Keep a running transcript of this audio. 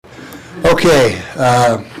Okay.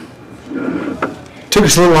 Took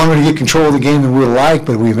us a little longer to get control of the game than we would like,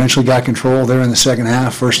 but we eventually got control there in the second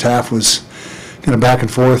half. First half was kind of back and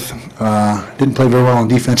forth. Didn't play very well on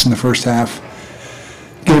defense in the first half.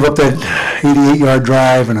 Gave up that 88-yard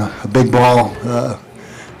drive and a big ball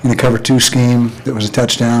in the cover two scheme that was a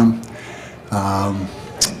touchdown.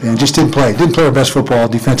 And just didn't play our best football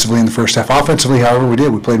defensively in the first half. Offensively, however, we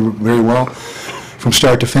did. We played very well from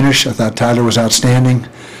start to finish. I thought Tyler was outstanding.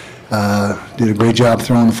 Did a great job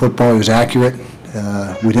throwing the football. He was accurate.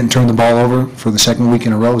 We didn't turn the ball over for the second week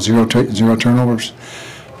in a row, zero turnovers.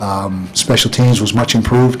 Special teams was much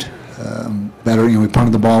improved, better. We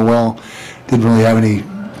punted the ball well. Didn't really have any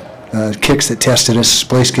kicks that tested us.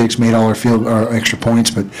 Place kicks made all our extra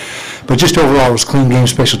points, but just overall it was a clean game.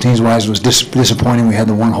 Special teams wise, it was disappointing. We had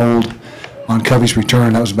the one hold on Covey's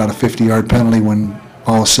return. That was about a 50-yard penalty when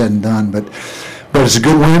all is said and done. But it's a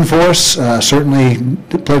good win for us. Certainly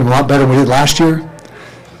played them a lot better than we did last year.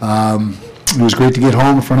 It was great to get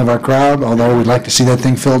home in front of our crowd, although we'd like to see that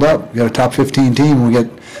thing filled up. We got a top 15 team, and we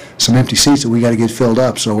got some empty seats that we got to get filled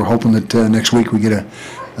up. So we're hoping that next week we get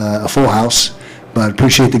a full house. But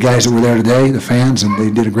appreciate the guys that were there today, the fans, and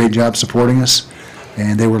they did a great job supporting us,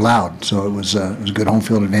 and they were loud. So it was a good home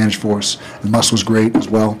field advantage for us. The muss was great as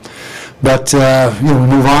well. But we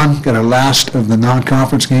move on. Got our last of the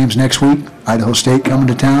non-conference games next week. Idaho State coming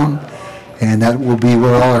to town, and that will be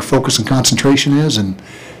where all our focus and concentration is. And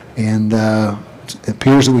it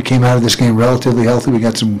appears that we came out of this game relatively healthy. We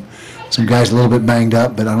got some guys a little bit banged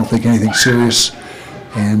up, but I don't think anything serious.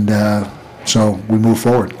 And so we move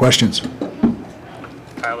forward. Questions?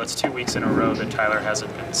 Kyle, it's 2 weeks in a row that Tyler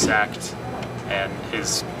hasn't been sacked, and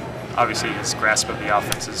his grasp of the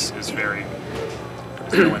offense is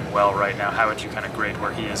doing well right now. How would you kind of grade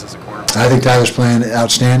where he is as a quarterback? I think Tyler's playing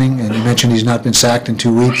outstanding, and you mentioned he's not been sacked in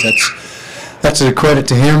 2 weeks. That's a credit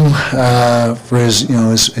to him for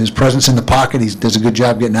his presence in the pocket. He does a good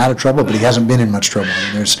job getting out of trouble, but he hasn't been in much trouble.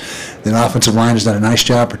 I mean, the offensive line has done a nice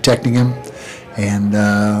job protecting him,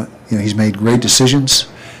 and he's made great decisions.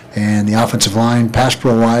 And the offensive line, pass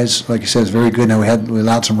pro-wise, like you said, is very good. Now we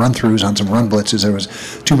allowed some run-throughs on some run blitzes. There was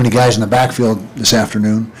too many guys in the backfield this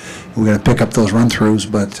afternoon. We got to pick up those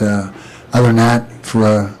run-throughs. But other than that, for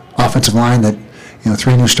an offensive line that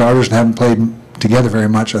 3 new starters and haven't played together very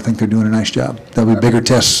much, I think they're doing a nice job. There'll be bigger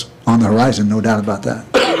tests on the horizon, no doubt about that.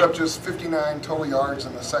 You up just 59 total yards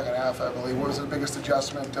in the second half, I believe. What was the biggest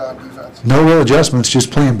adjustment on defense? No real adjustments, just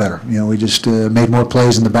playing better. We just made more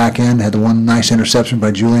plays in the back end, had the one nice interception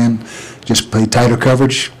by Julian, just played tighter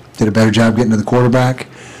coverage, did a better job getting to the quarterback,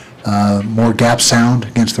 more gap sound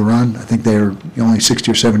against the run. I think they were only 60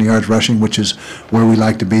 or 70 yards rushing, which is where we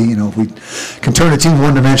like to be. If we can turn a team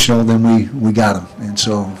one-dimensional, then we got them. And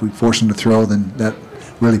so if we force them to throw, then that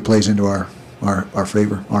really plays into our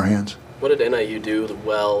favor, our hands. What did NIU do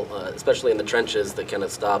well, especially in the trenches, that kind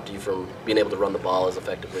of stopped you from being able to run the ball as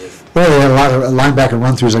effectively as? Well, they had a lot of linebacker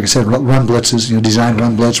run-throughs, like I said, run blitzes, designed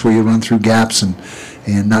run blitz where you run through gaps and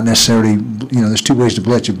not necessarily, there's 2 ways to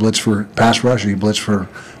blitz. You blitz for pass rush or you blitz for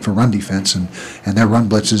run defense. And their run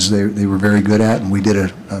blitzes, they were very good at, and we did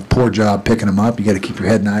a poor job picking them up. You got to keep your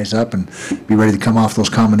head and eyes up and be ready to come off those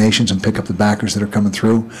combinations and pick up the backers that are coming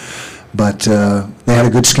through. But they had a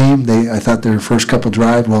good scheme. I thought their first couple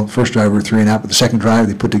drives, first drive we were 3 and out, but the second drive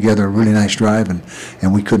they put together a really nice drive,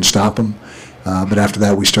 and we couldn't stop them. But after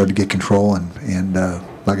that we started to get control, and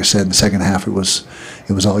like I said, in the second half it was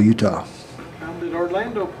all Utah. Did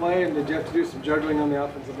Orlando play, and did you have to do some juggling on the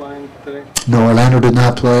offensive line today? No, Orlando did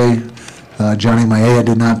not play. Johnny Maea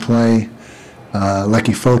did not play.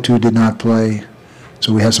 Lecky Fotu did not play.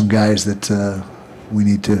 So we have some guys that we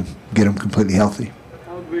need to get them completely healthy.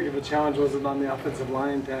 How big of a challenge was it on the offensive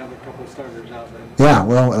line to have a couple of starters out there? Yeah,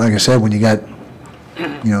 well, like I said, when you got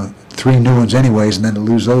 3 new ones anyways, and then to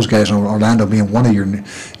lose those guys, Orlando being one of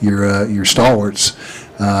your stalwarts,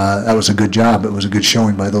 that was a good job. It was a good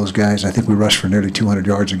showing by those guys. I think we rushed for nearly 200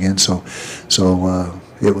 yards again, so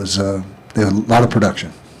it was there was a lot of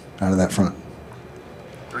production out of that front.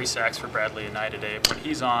 3 sacks for Bradley and I today. When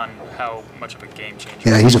he's on, how much of a game changer?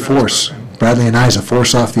 Yeah, he's a force. Bradley and I is a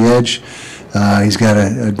force off the edge. He's got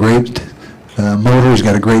a great motor. He's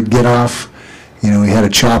got a great get off. He had a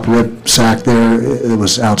chop rip sack there. It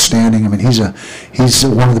was outstanding. I mean, he's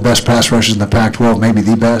one of the best pass rushers in the Pac-12, maybe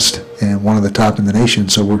the best, and one of the top in the nation.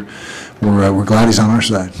 So we're glad he's on our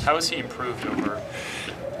side. How has he improved over?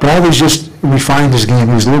 Bradley's just refined his game.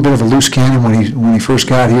 He was a little bit of a loose cannon when he first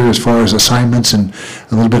got here as far as assignments and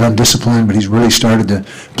a little bit undisciplined, but he's really started to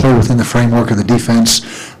play within the framework of the defense,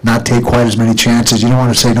 not take quite as many chances. You don't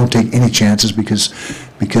want to say don't take any chances because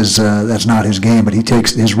because that's not his game. But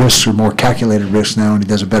his risks are more calculated risks now, and he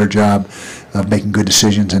does a better job of making good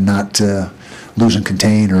decisions and not losing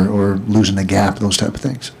contain or losing the gap, those type of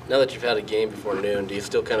things. Now that you've had a game before noon, do you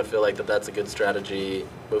still kind of feel like that's a good strategy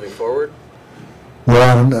moving forward?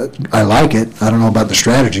 Well, I like it. I don't know about the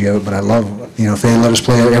strategy of it, but I love, if they let us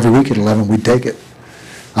play every week at 11, we'd take it.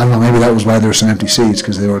 I don't know, maybe that was why there were some empty seats,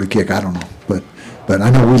 because they already kick. I don't know. But I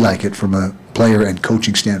know we like it from a player and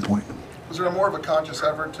coaching standpoint. Was there more of a conscious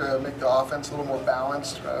effort to make the offense a little more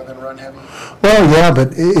balanced rather than run heavy? Well, yeah,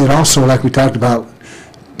 but it also, like we talked about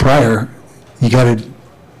prior, you got to,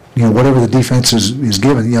 whatever the defense is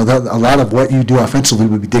given, a lot of what you do offensively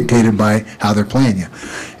would be dictated by how they're playing you.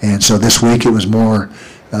 And so this week it was more,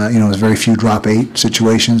 it was very few drop 8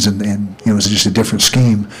 situations, and it was just a different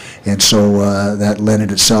scheme. And so that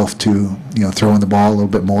lended itself to, throwing the ball a little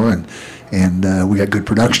bit more, and we got good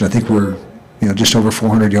production. I think we're, just over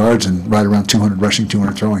 400 yards and right around 200 rushing,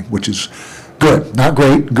 200 throwing, which is good. Not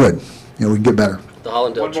great, good. We can get better. The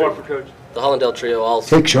Hollandale One more for Coach. The Hollandale trio all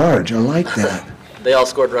Take charge. I like that. they all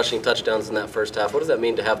scored rushing touchdowns in that first half. What does that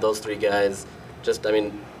mean to have those 3 guys?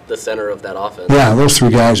 The center of that offense. Yeah, those 3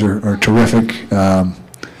 guys are terrific.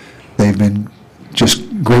 They've been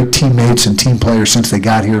just great teammates and team players since they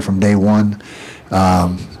got here from day one.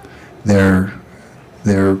 They're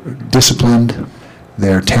disciplined.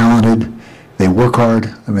 They're talented. They work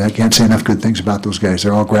hard. I mean, I can't say enough good things about those guys.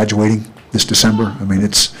 They're all graduating this December. I mean,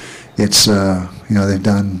 it's they've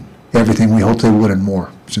done everything we hoped they would and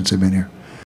more since they've been here.